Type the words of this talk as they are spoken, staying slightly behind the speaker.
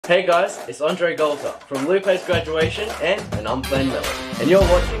Hey guys, it's Andre Golter from Lupe's graduation and an unplanned melody. And you're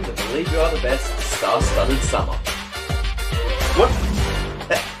watching the Believe You Are the Best Star-Studded Summer. What?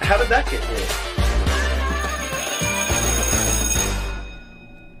 How did that get here?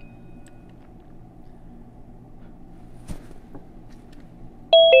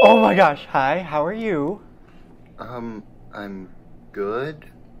 Oh my gosh, hi, how are you? I'm good.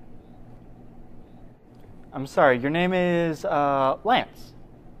 I'm sorry, your name is, Lance.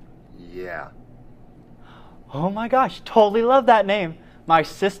 Yeah. Oh my gosh, totally love that name. My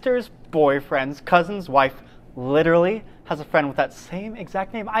sister's boyfriend's cousin's wife literally has a friend with that same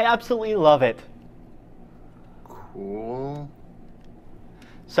exact name. I absolutely love it. Cool.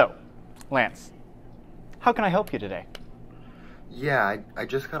 So, Lance, how can I help you today? Yeah, I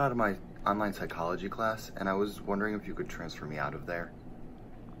just got out of my online psychology class, and I was wondering if you could transfer me out of there.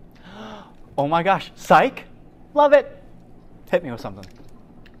 Oh my gosh, psych? Love it. Hit me with something.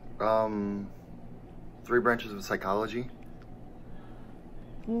 3 branches of psychology?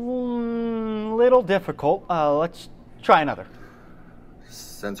 Little difficult. Let's try another.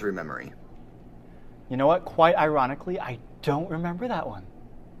 Sensory memory. You know what? Quite ironically, I don't remember that one.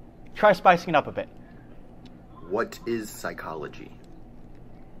 Try spicing it up a bit. What is psychology?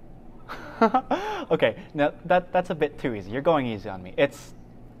 Okay, now that's a bit too easy. You're going easy on me. It's...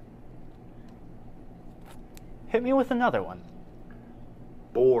 Hit me with another one.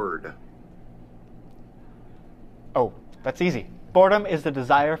 Bored. Oh, that's easy. Boredom is the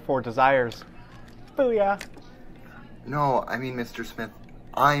desire for desires. Booyah. No, I mean, Mr. Smith,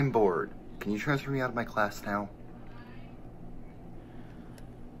 I'm bored. Can you transfer me out of my class now?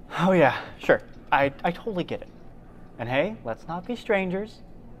 Oh yeah, sure. I totally get it. And hey, let's not be strangers.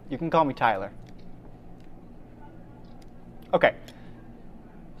 You can call me Tyler. Okay.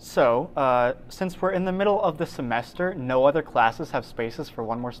 So, since we're in the middle of the semester, no other classes have spaces for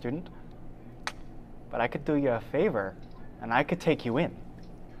one more student. But I could do you a favor, and I could take you in.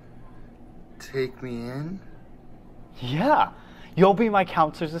 Take me in? Yeah, you'll be my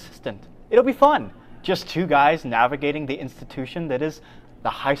counselor's assistant. It'll be fun. Just 2 guys navigating the institution that is the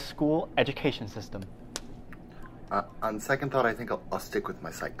high school education system. On second thought, I think I'll stick with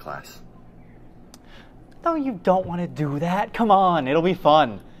my psych class. No, you don't want to do that. Come on, it'll be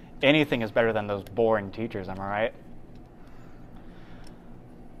fun. Anything is better than those boring teachers, am I right?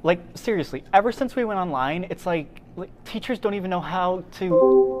 Like, seriously, ever since we went online, it's like teachers don't even know how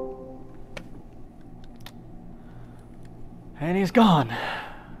to... And he's gone.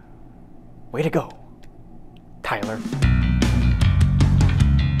 Way to go, Tyler.